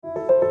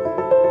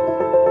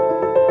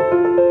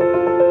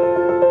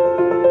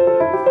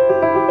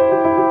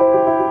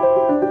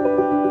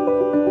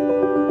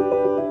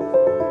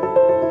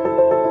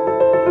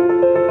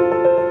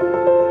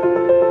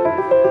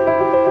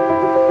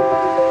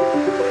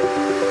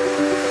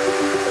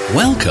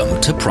Welcome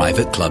to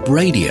Private Club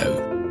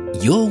Radio,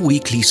 your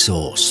weekly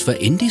source for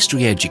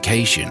industry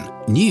education,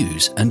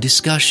 news and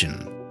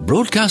discussion.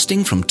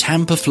 Broadcasting from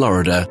Tampa,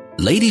 Florida,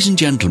 ladies and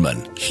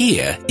gentlemen,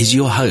 here is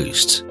your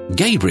host,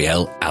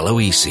 Gabriel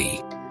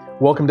Aloisi.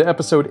 Welcome to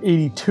episode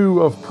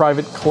 82 of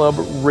Private Club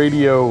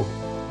Radio.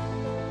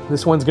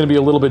 This one's going to be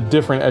a little bit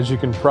different, as you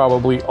can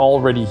probably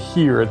already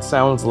hear. It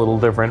sounds a little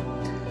different.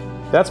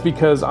 That's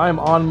because I'm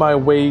on my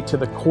way to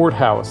the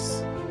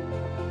courthouse.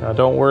 Now,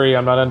 don't worry,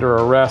 I'm not under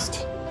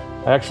arrest.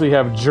 I actually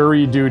have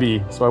jury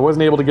duty, so I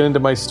wasn't able to get into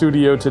my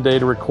studio today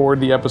to record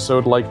the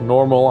episode like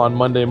normal on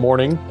Monday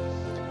morning.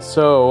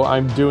 So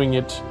I'm doing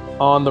it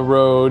on the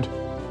road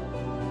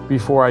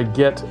before I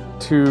get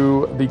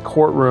to the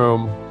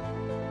courtroom.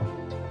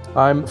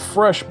 I'm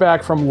fresh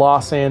back from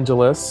Los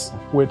Angeles,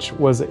 which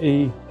was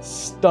a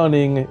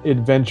stunning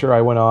adventure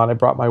I went on. I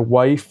brought my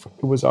wife.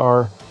 It was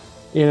our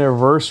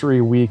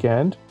anniversary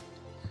weekend.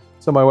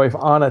 So my wife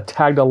Anna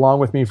tagged along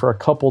with me for a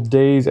couple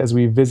days as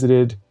we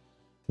visited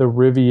the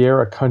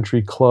Riviera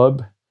Country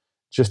Club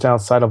just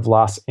outside of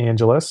Los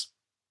Angeles.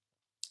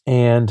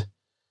 And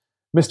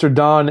Mr.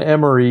 Don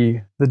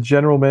Emery, the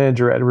general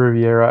manager at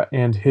Riviera,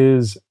 and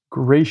his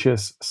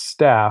gracious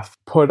staff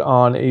put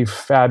on a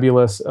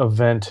fabulous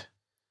event.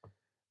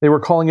 They were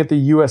calling it the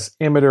U.S.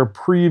 Amateur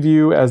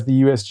Preview, as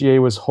the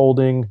USGA was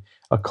holding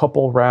a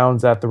couple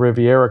rounds at the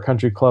Riviera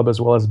Country Club as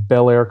well as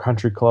Bel Air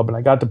Country Club. And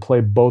I got to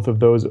play both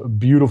of those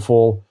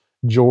beautiful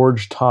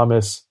George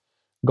Thomas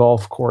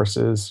golf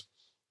courses.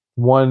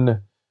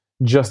 One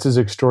just as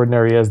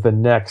extraordinary as the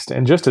next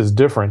and just as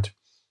different,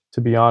 to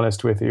be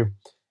honest with you.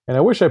 And I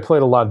wish I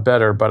played a lot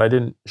better, but I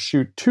didn't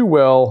shoot too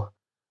well.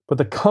 But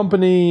the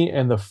company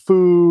and the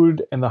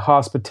food and the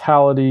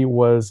hospitality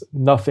was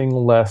nothing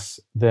less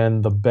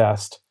than the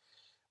best,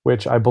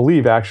 which I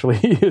believe actually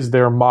is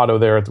their motto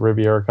there at the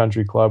Riviera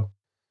Country Club.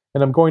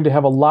 And I'm going to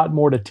have a lot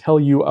more to tell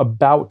you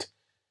about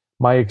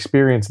my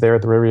experience there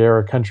at the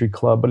Riviera Country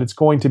Club, but it's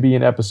going to be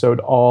an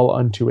episode all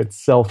unto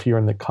itself here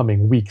in the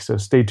coming week, so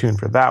stay tuned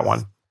for that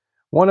one.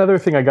 One other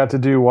thing I got to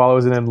do while I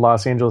was in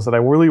Los Angeles that I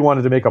really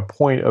wanted to make a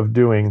point of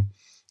doing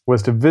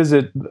was to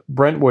visit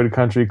Brentwood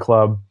Country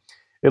Club,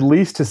 at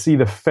least to see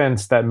the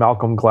fence that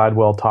Malcolm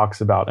Gladwell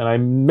talks about. And I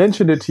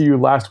mentioned it to you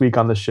last week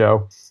on the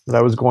show that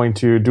I was going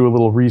to do a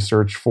little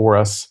research for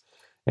us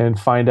and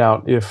find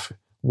out if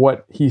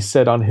what he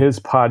said on his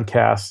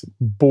podcast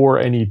bore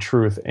any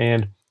truth.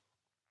 And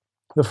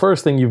the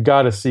first thing you've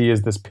got to see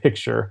is this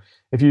picture.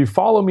 If you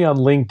follow me on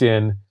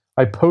LinkedIn,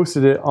 I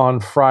posted it on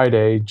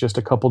Friday, just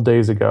a couple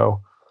days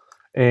ago.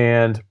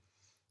 And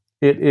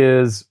it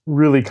is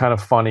really kind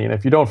of funny. And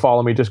if you don't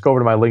follow me, just go over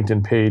to my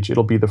LinkedIn page.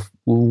 It'll be the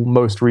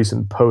most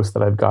recent post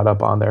that I've got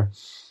up on there.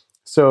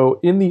 So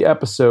in the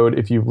episode,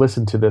 if you've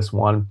listened to this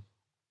one,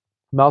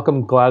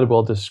 Malcolm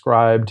Gladwell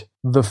described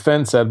the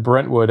fence at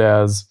Brentwood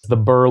as the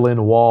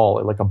Berlin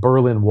Wall, like a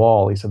Berlin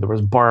Wall. He said there was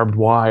barbed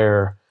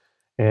wire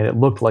and it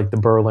looked like the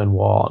Berlin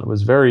Wall. And it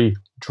was very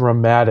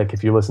dramatic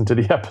if you listen to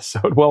the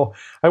episode. Well,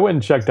 I went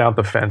and checked out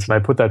the fence and I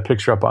put that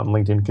picture up on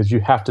LinkedIn because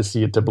you have to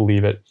see it to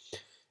believe it.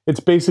 It's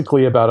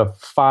basically about a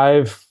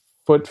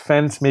 5-foot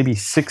fence, maybe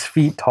 6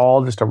 feet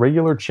tall, just a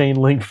regular chain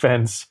link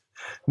fence.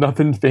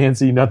 Nothing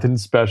fancy, nothing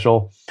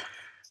special.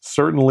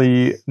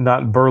 Certainly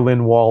not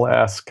Berlin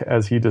Wall-esque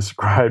as he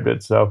described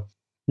it. So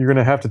you're going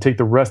to have to take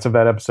the rest of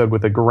that episode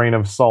with a grain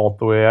of salt,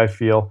 the way I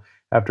feel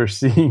after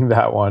seeing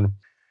that one.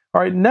 All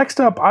right, next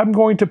up, I'm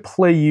going to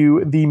play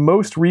you the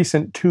most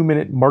recent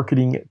 2-minute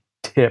marketing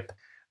tip.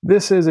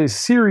 This is a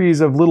series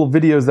of little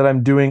videos that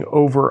I'm doing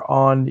over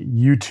on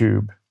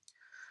YouTube.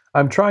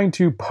 I'm trying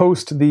to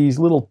post these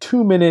little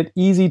 2-minute,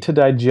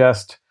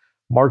 easy-to-digest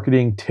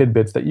marketing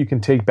tidbits that you can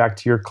take back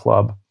to your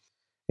club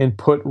and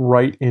put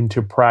right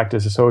into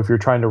practice. So if you're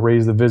trying to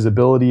raise the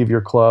visibility of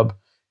your club,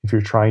 if you're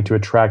trying to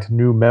attract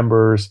new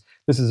members,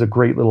 this is a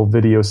great little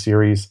video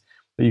series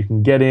that you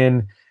can get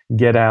in,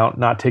 get out,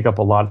 not take up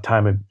a lot of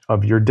time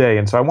of your day.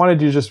 And so I wanted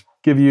to just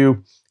give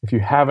you, if you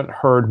haven't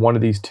heard one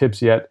of these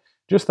tips yet,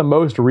 just the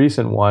most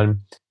recent one.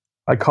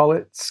 I call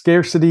it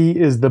Scarcity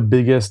is the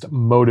Biggest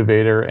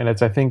Motivator. And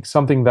it's, I think,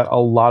 something that a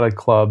lot of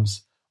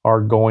clubs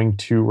are going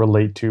to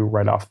relate to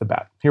right off the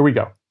bat. Here we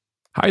go.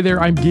 Hi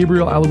there, I'm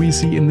Gabriel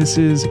Aloisi, and this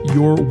is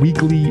your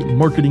weekly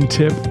marketing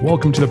tip.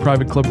 Welcome to the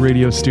Private Club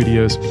Radio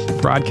Studios,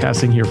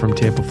 broadcasting here from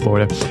Tampa,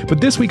 Florida.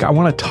 But this week, I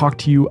want to talk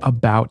to you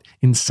about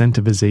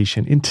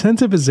incentivization.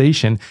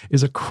 Incentivization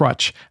is a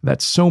crutch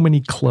that so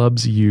many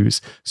clubs use.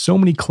 So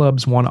many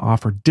clubs want to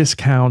offer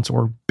discounts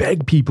or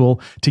beg people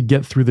to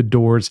get through the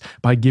doors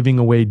by giving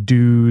away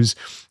dues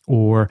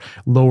or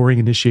lowering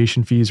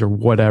initiation fees or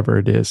whatever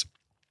it is.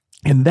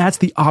 And that's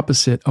the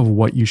opposite of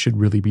what you should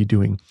really be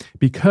doing,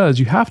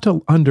 because you have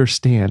to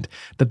understand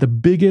that the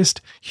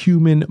biggest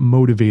human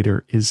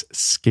motivator is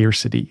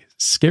scarcity.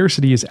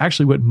 Scarcity is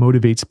actually what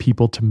motivates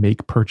people to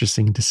make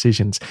purchasing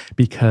decisions,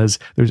 because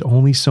there's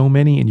only so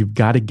many and you've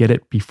got to get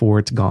it before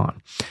it's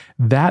gone.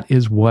 That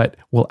is what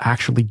will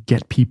actually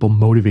get people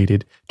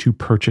motivated to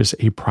purchase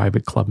a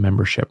private club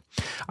membership.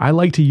 I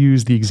like to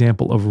use the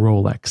example of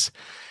Rolex.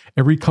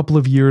 Every couple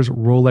of years,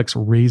 Rolex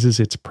raises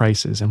its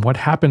prices. And what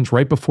happens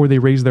right before they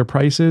raise their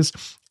prices?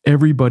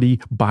 Everybody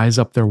buys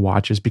up their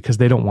watches because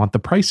they don't want the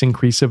price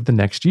increase of the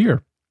next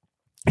year.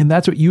 And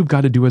that's what you've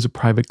got to do as a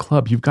private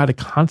club. You've got to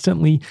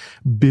constantly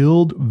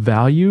build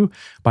value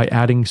by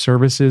adding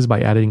services,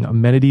 by adding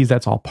amenities.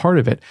 That's all part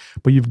of it.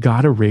 But you've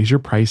got to raise your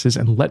prices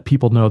and let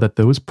people know that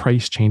those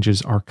price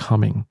changes are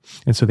coming.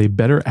 And so they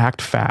better act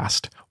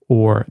fast,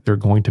 or they're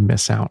going to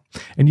miss out.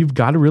 And you've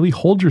got to really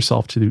hold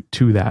yourself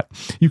to that.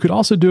 You could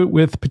also do it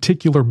with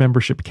particular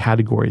membership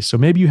categories. So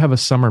maybe you have a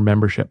summer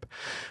membership,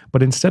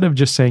 but instead of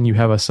just saying you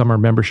have a summer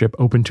membership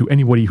open to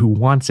anybody who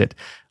wants it,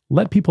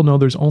 let people know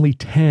there's only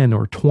 10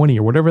 or 20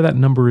 or whatever that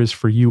number is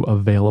for you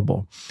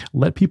available.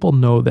 Let people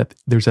know that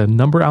there's a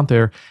number out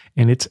there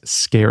and it's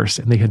scarce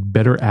and they had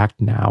better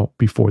act now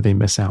before they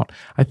miss out.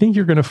 I think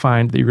you're going to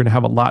find that you're going to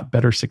have a lot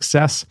better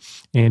success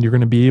and you're going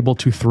to be able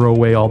to throw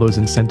away all those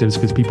incentives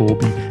because people will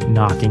be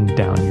knocking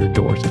down your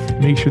doors.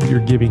 Make sure that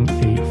you're giving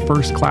a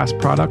first-class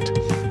product,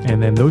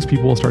 and then those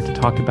people will start to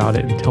talk about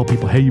it and tell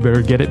people, hey, you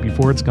better get it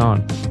before it's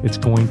gone. It's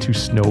going to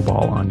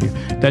snowball on you.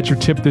 That's your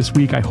tip this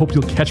week. I hope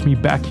you'll catch me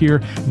back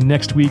here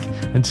next week.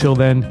 Until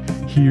then,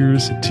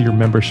 here's to your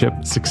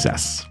membership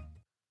success.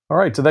 All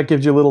right, so that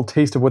gives you a little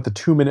taste of what the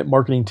 2-minute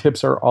marketing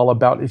tips are all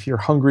about. If you're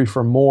hungry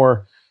for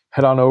more,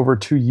 head on over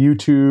to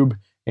YouTube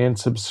and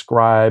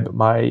subscribe.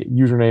 My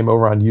username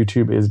over on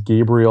YouTube is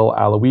Gabriel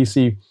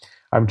Aloisi.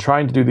 I'm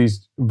trying to do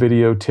these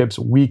video tips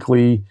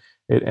weekly.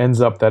 It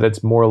ends up that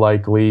it's more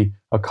likely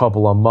a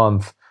couple a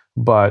month,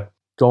 but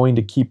going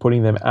to keep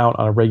putting them out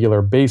on a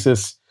regular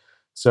basis.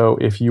 So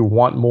if you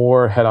want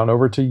more, head on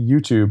over to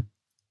YouTube.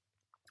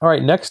 All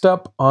right, next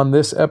up on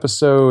this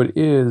episode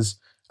is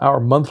our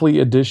monthly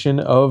edition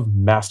of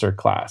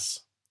Masterclass.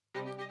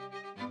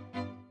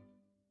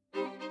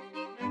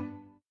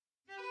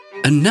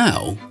 And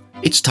now,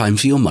 it's time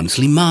for your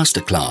monthly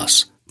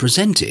Masterclass,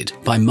 presented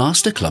by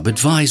Master Club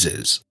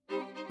Advisors.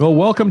 Well,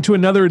 welcome to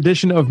another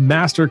edition of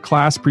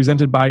Masterclass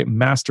presented by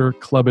Master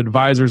Club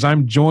Advisors.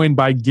 I'm joined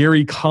by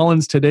Gary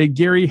Collins today.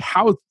 Gary,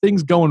 how are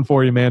things going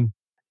for you, man?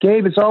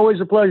 Gabe, it's always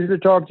a pleasure to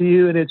talk to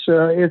you, and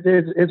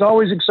it's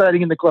always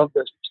exciting in the club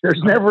business.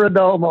 There's never a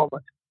dull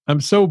moment.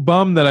 I'm so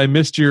bummed that I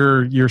missed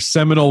your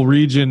Seminole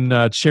Region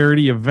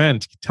charity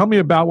event. Tell me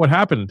about what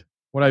happened,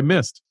 what I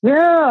missed.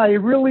 Yeah, I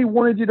really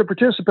wanted you to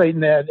participate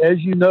in that. As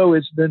you know,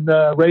 it's been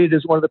rated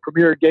as one of the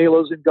premier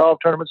galas in golf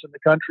tournaments in the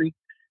country.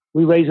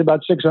 We raised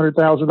about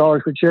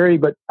 $600,000 for charity,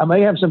 but I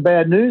may have some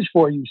bad news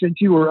for you. Since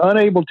you were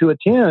unable to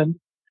attend,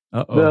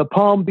 the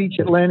Palm Beach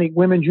Atlantic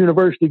Women's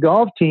University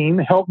golf team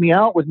helped me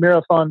out with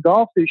Marathon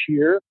Golf this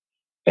year.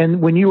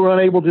 And when you were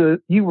unable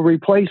to, you were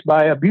replaced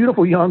by a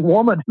beautiful young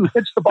woman who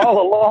hits the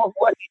ball a long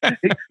way.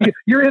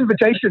 Your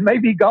invitation may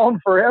be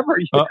gone forever.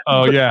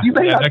 Yeah. You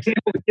may not be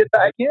able to get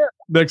back in.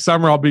 Next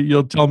summer,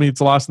 you'll tell me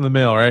it's lost in the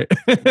mail, right?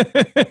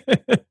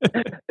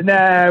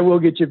 Nah, we'll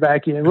get you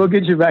back in. But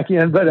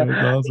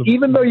awesome.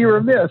 Even though you're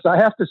a miss, I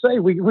have to say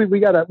we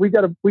got an A+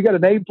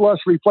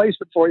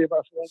 replacement for you,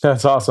 my friend.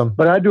 That's awesome.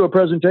 But I do a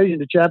presentation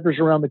to chapters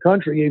around the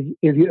country.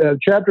 If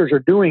chapters are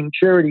doing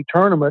charity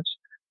tournaments,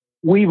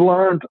 we've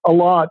learned a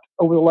lot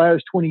over the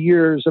last 20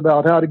 years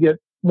about how to get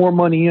more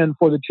money in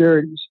for the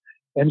charities.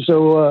 And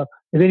so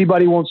if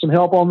anybody wants some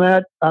help on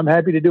that, I'm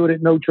happy to do it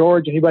at no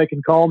charge. Anybody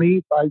can call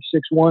me,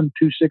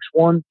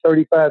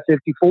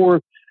 561-261-3554.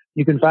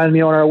 You can find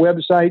me on our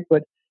website.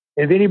 But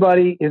if any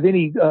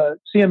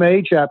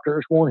CMA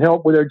chapters want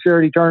help with their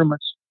charity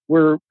tournaments,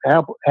 we're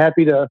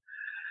happy to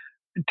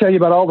tell you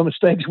about all the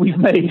mistakes we've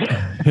made.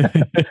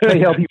 They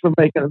help you from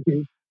making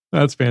them.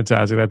 That's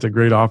fantastic. That's a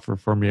great offer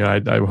for me. I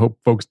hope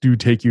folks do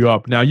take you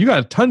up. Now, you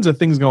got tons of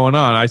things going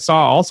on. I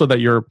saw also that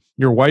your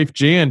wife,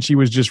 Jan, she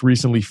was just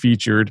recently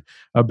featured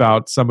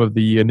about some of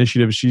the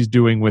initiatives she's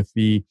doing with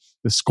the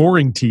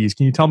scoring tees.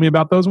 Can you tell me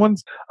about those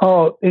ones?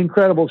 Oh,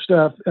 incredible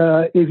stuff.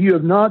 If you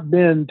have not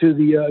been to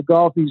the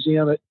Golf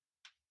Museum at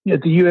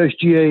the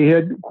USGA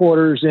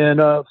headquarters in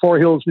Fort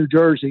Hills, New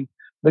Jersey,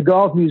 the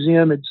Golf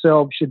Museum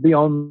itself should be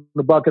on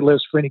the bucket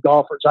list for any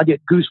golfers. I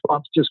get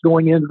goosebumps just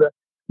going into the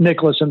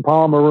Nicklaus and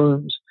Palmer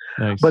rooms.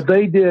 Nice. But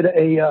they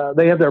they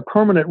have their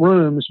permanent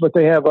rooms, but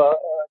they have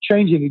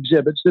changing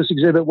exhibits. This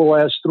exhibit will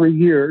last 3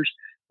 years,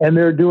 and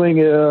they're doing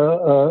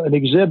an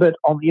exhibit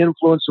on the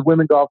influence of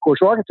women golf course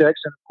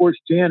architects. And of course,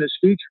 Jan is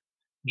featured.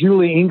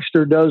 Julie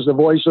Inkster does the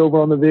voiceover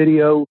on the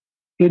video.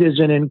 It is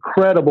an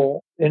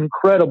incredible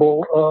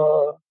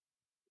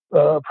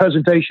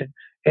presentation.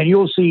 And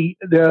you'll see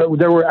there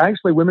were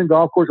actually women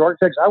golf course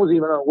architects I was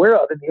even unaware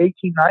of in the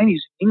 1890s in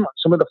England.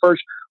 Some of the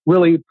first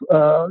really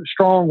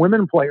strong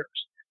women players.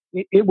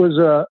 It was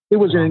an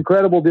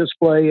incredible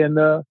display, and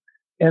the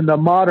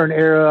modern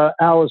era,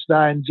 Alice,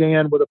 Di, and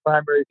Jan were the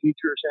primary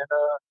features,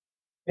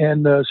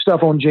 and the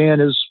stuff on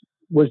Jan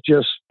was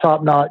just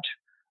top notch.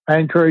 I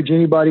encourage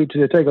anybody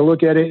to take a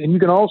look at it, and you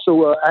can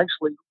also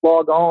actually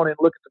log on and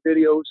look at the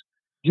videos.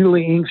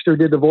 Julie Inkster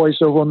did the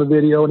voiceover on the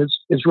video, and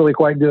it's really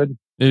quite good.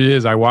 It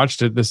is. I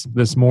watched it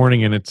this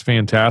morning, and it's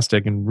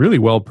fantastic and really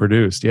well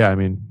produced. Yeah, I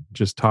mean,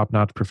 just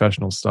top-notch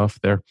professional stuff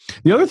there.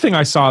 The other thing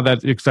I saw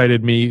that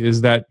excited me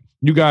is that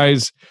you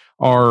guys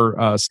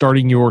are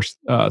starting your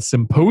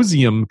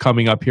symposium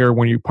coming up here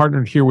when you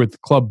partnered here with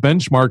Club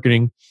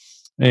Benchmarking,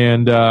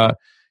 and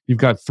you've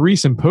got 3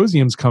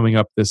 symposiums coming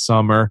up this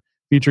summer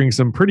featuring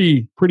some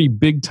pretty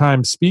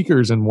big-time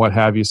speakers and what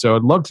have you. So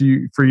I'd love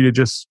for you to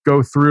just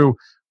go through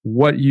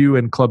what you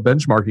and Club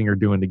Benchmarking are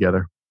doing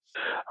together.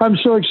 I'm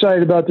so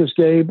excited about this,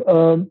 Gabe.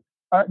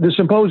 The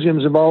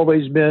symposiums have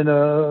always been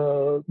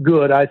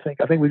good, I think.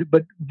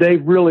 But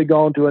they've really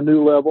gone to a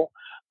new level.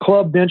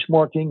 Club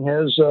Benchmarking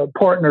has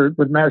partnered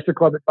with Master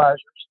Club Advisors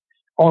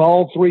on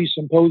all 3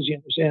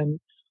 symposiums, and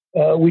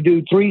we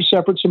do 3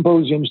 separate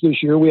symposiums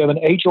this year. We have an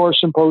HR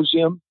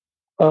symposium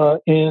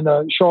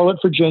in Charlotte,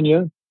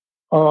 Virginia,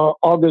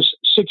 August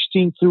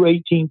 16th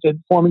through 18th at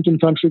Farmington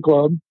Country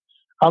Club.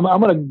 I'm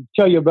going to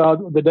tell you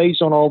about the dates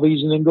on all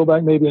these and then go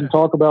back maybe and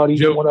talk about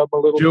each one of them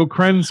a little Joe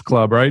Kren's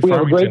Club, right?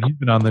 Farmington. He's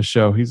been on this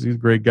show. He's a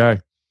great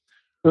guy.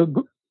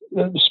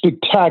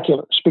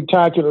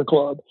 Spectacular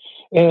club.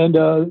 And,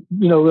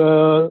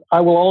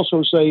 I will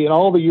also say in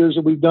all the years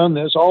that we've done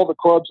this, all the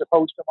clubs that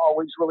host them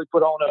always really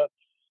put on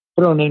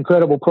an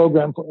incredible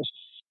program for us.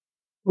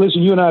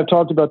 Listen, you and I have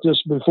talked about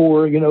this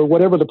before.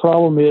 Whatever the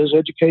problem is,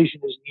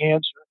 education is the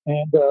answer.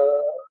 And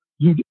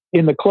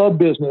in the club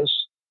business,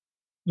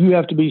 you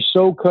have to be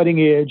so cutting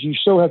edge. You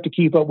so have to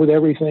keep up with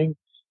everything.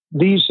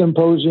 These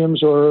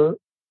symposiums are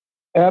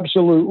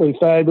absolutely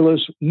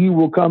fabulous. You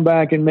will come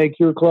back and make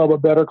your club a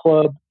better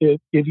club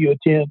if you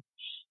attend.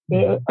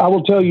 I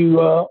will tell you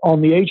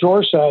on the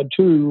HR side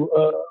too,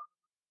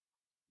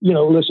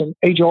 listen,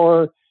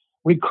 HR,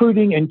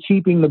 recruiting and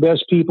keeping the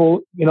best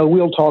people,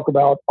 we'll talk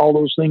about all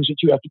those things that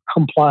you have to,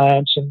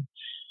 compliance and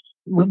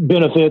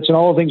benefits and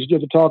all the things that you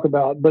have to talk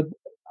about. But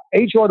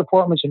HR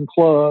departments and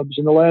clubs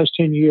in the last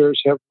 10 years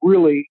have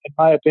really, in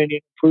my opinion,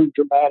 improved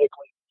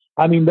dramatically.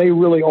 I mean, they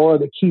really are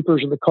the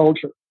keepers of the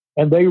culture,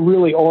 and they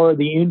really are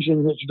the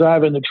engine that's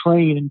driving the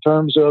train in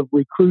terms of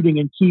recruiting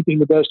and keeping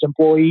the best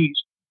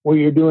employees, whether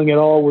you're doing it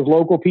all with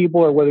local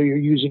people or whether you're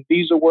using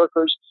visa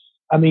workers.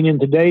 I mean, in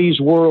today's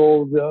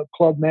world, the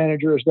club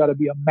manager has got to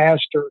be a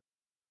master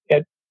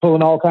at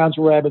pulling all kinds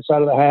of rabbits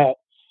out of the hat.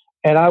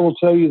 And I will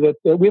tell you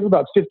that we have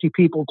about 50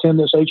 people attend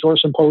this HR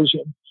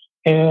symposium,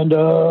 and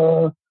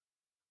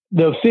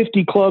the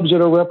 50 clubs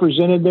that are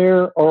represented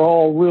there are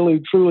all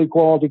really, truly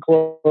quality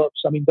clubs.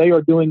 I mean, they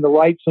are doing the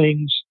right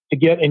things to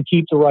get and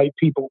keep the right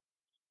people.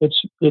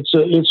 It's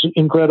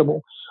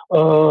incredible.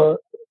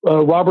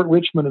 Robert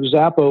Richmond of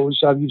Zappos,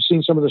 you've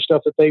seen some of the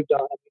stuff that they've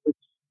done.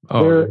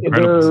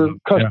 Their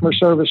customer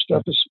service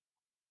stuff is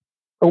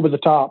over the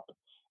top,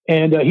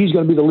 and he's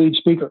going to be the lead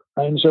speaker.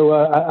 And so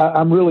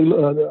I'm really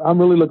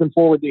looking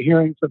forward to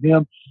hearing from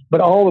him.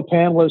 But all the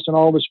panelists and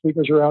all the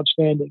speakers are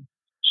outstanding.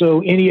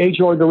 So any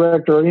HR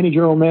director or any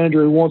general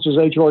manager who wants his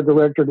HR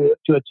director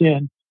to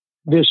attend,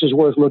 this is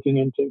worth looking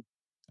into.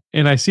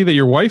 And I see that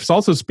your wife's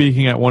also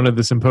speaking at one of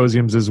the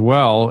symposiums as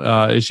well.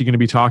 Is she going to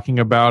be talking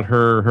about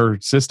her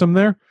system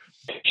there?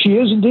 She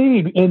is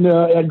indeed,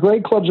 at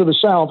Great Clubs of the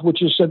South,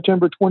 which is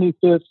September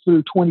 25th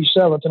through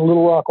 27th in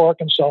Little Rock,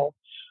 Arkansas.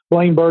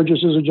 Blaine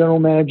Burgess is a general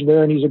manager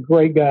there, and he's a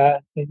great guy.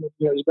 And,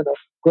 he's been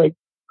a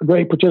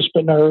great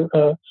participant in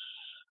our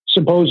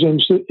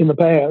symposiums in the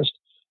past.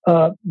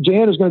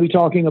 Jan is going to be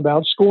talking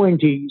about scoring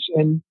tees,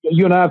 and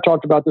you and I have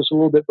talked about this a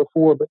little bit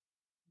before, but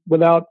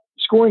without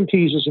scoring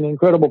tees is an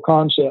incredible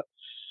concept.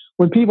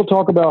 When people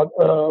talk about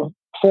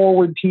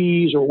forward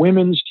tees or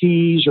women's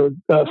tees or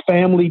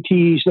family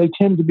tees, they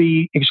tend to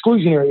be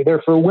exclusionary.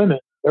 They're for women.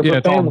 They're for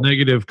it's all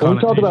negative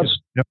connotation. We talk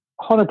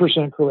about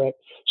 100% correct.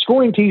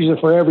 Scoring tees are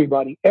for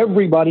everybody.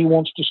 Everybody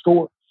wants to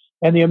score.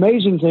 And the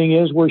amazing thing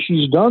is where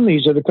she's done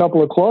these at a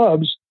couple of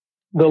clubs,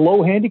 the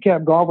low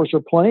handicap golfers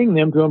are playing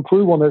them to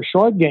improve on their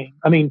short game.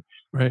 I mean,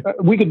 right.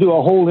 We could do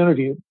a whole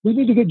interview. We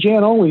need to get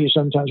Jan on with you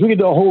sometimes. We could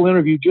do a whole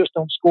interview just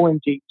on scoring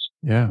tees.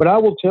 Yeah. But I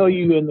will tell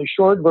you in the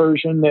short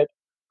version that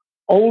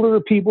older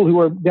people who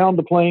are down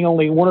to playing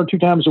only 1 or 2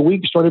 times a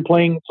week started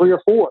playing 3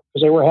 or 4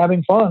 because they were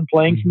having fun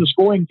playing from the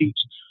scoring tees.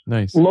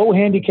 Nice. Low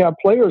handicap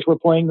players were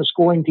playing the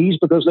scoring tees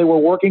because they were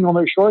working on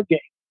their short game.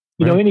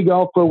 You know, any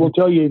golf pro will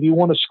tell you if you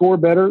want to score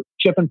better,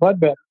 chip and putt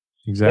better.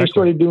 Exactly. They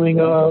started doing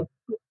a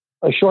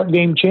short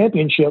game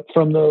championship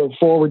from the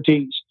forward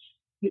tees.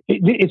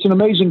 It's an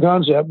amazing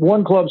concept.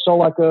 One club saw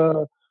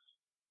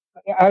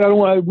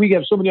we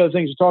have so many other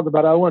things to talk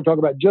about. I don't want to talk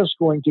about just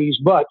scoring tees,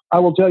 but I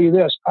will tell you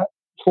this.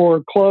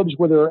 For clubs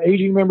where there are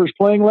aging members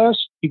playing less,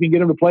 you can get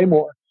them to play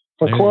more.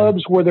 For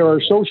clubs where there are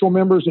social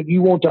members that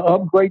you want to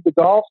upgrade the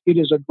golf, it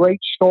is a great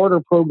starter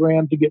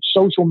program to get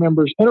social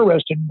members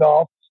interested in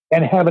golf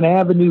and have an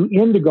avenue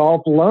into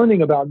golf,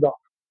 learning about golf.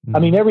 Mm-hmm. I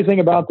mean, everything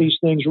about these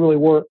things really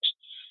works.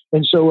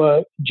 And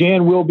so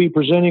Jan will be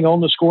presenting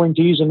on the scoring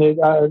tees, and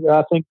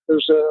I think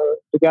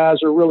the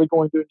guys are really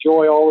going to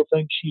enjoy all the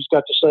things she's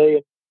got to say,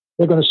 and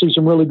they're going to see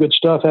some really good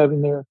stuff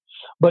having there.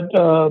 But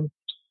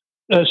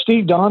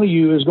Steve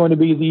Donahue is going to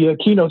be the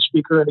keynote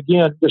speaker, and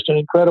again, just an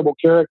incredible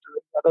character.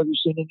 I don't know if you've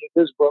seen any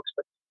of his books,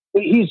 but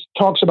he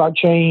talks about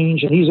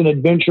change, and he's an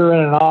adventurer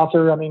and an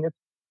author. I mean,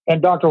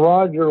 And Dr.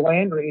 Roger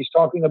Landry is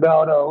talking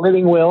about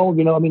living well.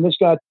 You know, I mean, this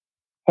guy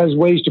has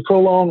ways to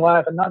prolong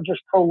life, and not just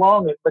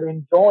prolong it, but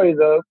enjoy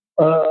the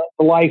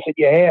life that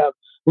you have,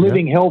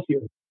 living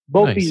healthier.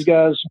 Both these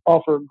guys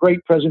offer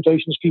great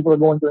presentations people are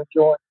going to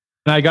enjoy.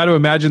 And I got to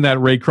imagine that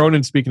Ray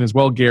Cronin speaking as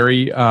well,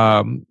 Gary.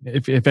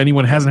 If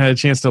anyone hasn't had a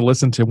chance to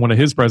listen to one of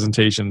his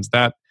presentations,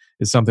 that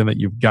is something that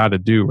you've got to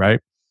do,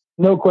 right?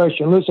 No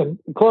question. Listen,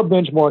 club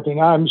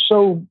benchmarking, I'm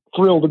so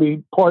thrilled to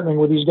be partnering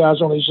with these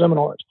guys on these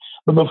seminars.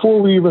 But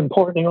before we even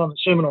partnering on the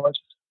seminars,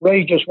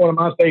 Ray's just one of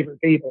my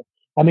favorite people.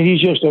 I mean,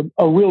 he's just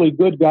a really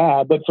good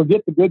guy, but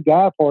forget the good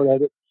guy part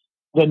of it.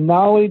 The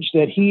knowledge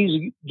that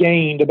he's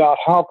gained about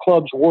how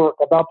clubs work,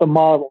 about the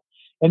model.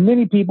 And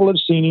many people have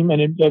seen him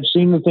and have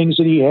seen the things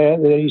that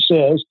he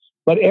says.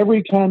 But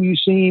every time you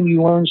see him,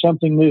 you learn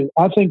something new.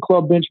 I think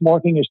club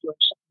benchmarking is doing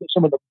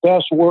some of the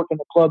best work in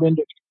the club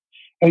industry.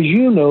 As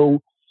you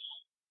know,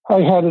 I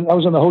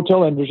was in the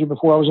hotel industry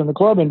before I was in the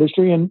club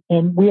industry, and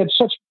we had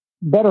such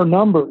better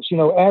numbers, you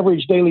know,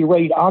 average daily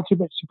rate,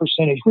 occupancy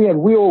percentage. We had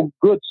real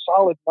good,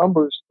 solid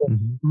numbers,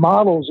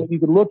 models that you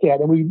could look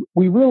at. And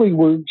we really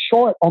were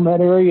short on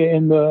that area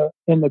in the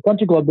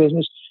country club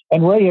business.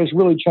 And Ray has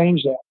really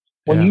changed that.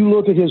 When you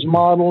look at his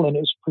model and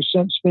his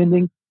percent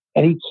spending,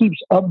 and he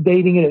keeps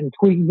updating it and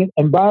tweaking it.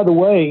 And by the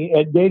way,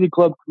 at Gated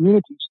Club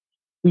Communities,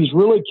 he's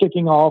really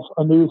kicking off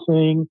a new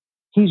thing.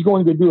 He's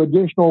going to do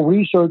additional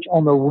research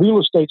on the real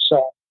estate side.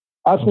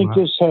 I think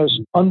this has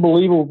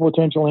unbelievable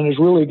potential and is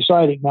really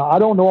exciting. Now, I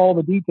don't know all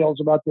the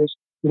details about this.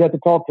 You'd have to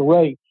talk to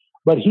Ray,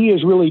 but he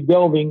is really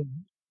delving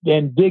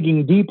and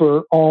digging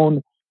deeper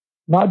on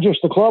not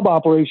just the club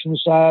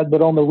operations side,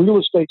 but on the real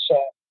estate side.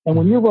 And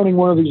when you're running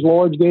one of these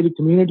large gated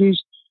communities,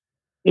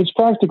 it's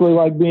practically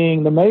like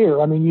being the mayor.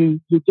 I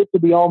mean, you get to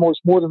be almost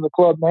more than the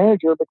club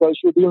manager because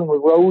you're dealing with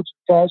roads,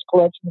 tax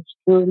collection, and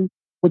security,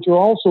 but you're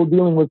also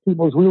dealing with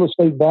people's real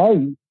estate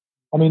value.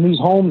 I mean, these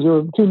homes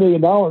are $2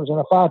 million and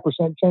a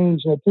 5%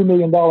 change in a $2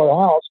 million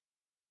house.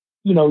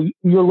 You know,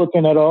 you're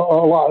looking at a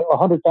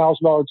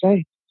 $100,000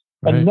 change.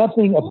 Right. And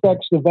nothing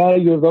affects the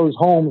value of those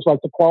homes like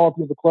the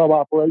quality of the club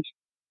operation.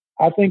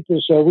 I think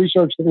this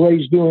research that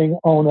Ray's doing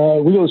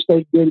on real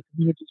estate gated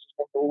communities is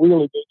going to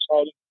really be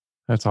exciting.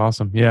 That's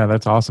awesome. Yeah,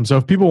 that's awesome. So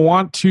if people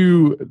want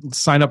to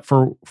sign up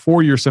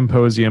for your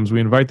symposiums, we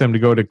invite them to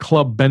go to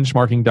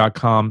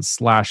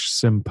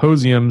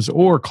clubbenchmarking.com/symposiums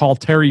or call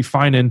Terry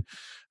Finan,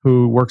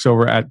 who works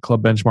over at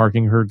Club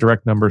Benchmarking. Her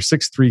direct number,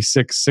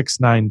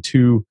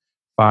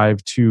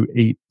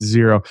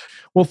 636-692-5280.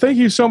 Well, thank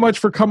you so much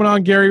for coming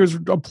on, Gary. It was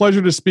a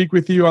pleasure to speak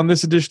with you on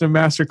this edition of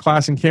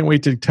Masterclass, and can't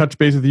wait to touch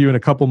base with you in a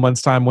couple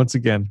months' time once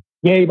again.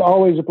 Gabe,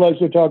 always a pleasure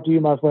to talk to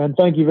you, my friend.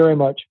 Thank you very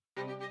much.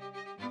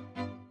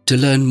 To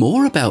learn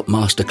more about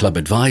Master Club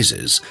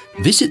Advisors,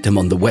 visit them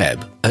on the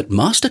web at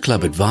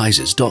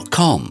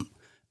masterclubadvisors.com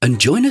and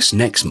join us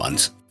next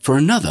month for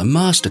another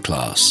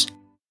masterclass.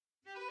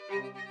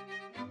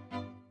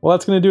 Well,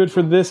 that's going to do it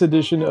for this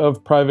edition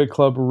of Private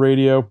Club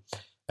Radio.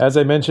 As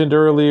I mentioned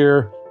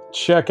earlier,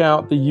 check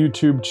out the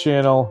YouTube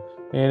channel.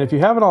 And if you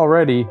haven't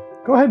already,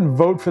 go ahead and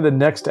vote for the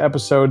next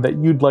episode that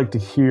you'd like to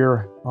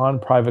hear on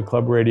Private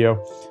Club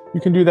Radio. You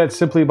can do that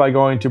simply by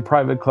going to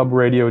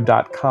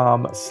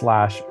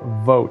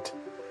privateclubradio.com/vote.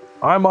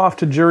 I'm off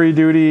to jury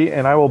duty,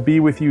 and I will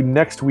be with you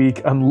next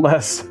week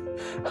unless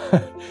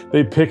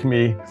they pick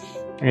me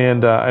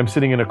and I'm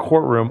sitting in a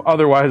courtroom.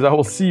 Otherwise, I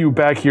will see you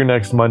back here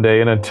next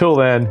Monday. And until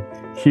then,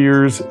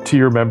 here's to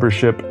your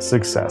membership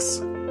success.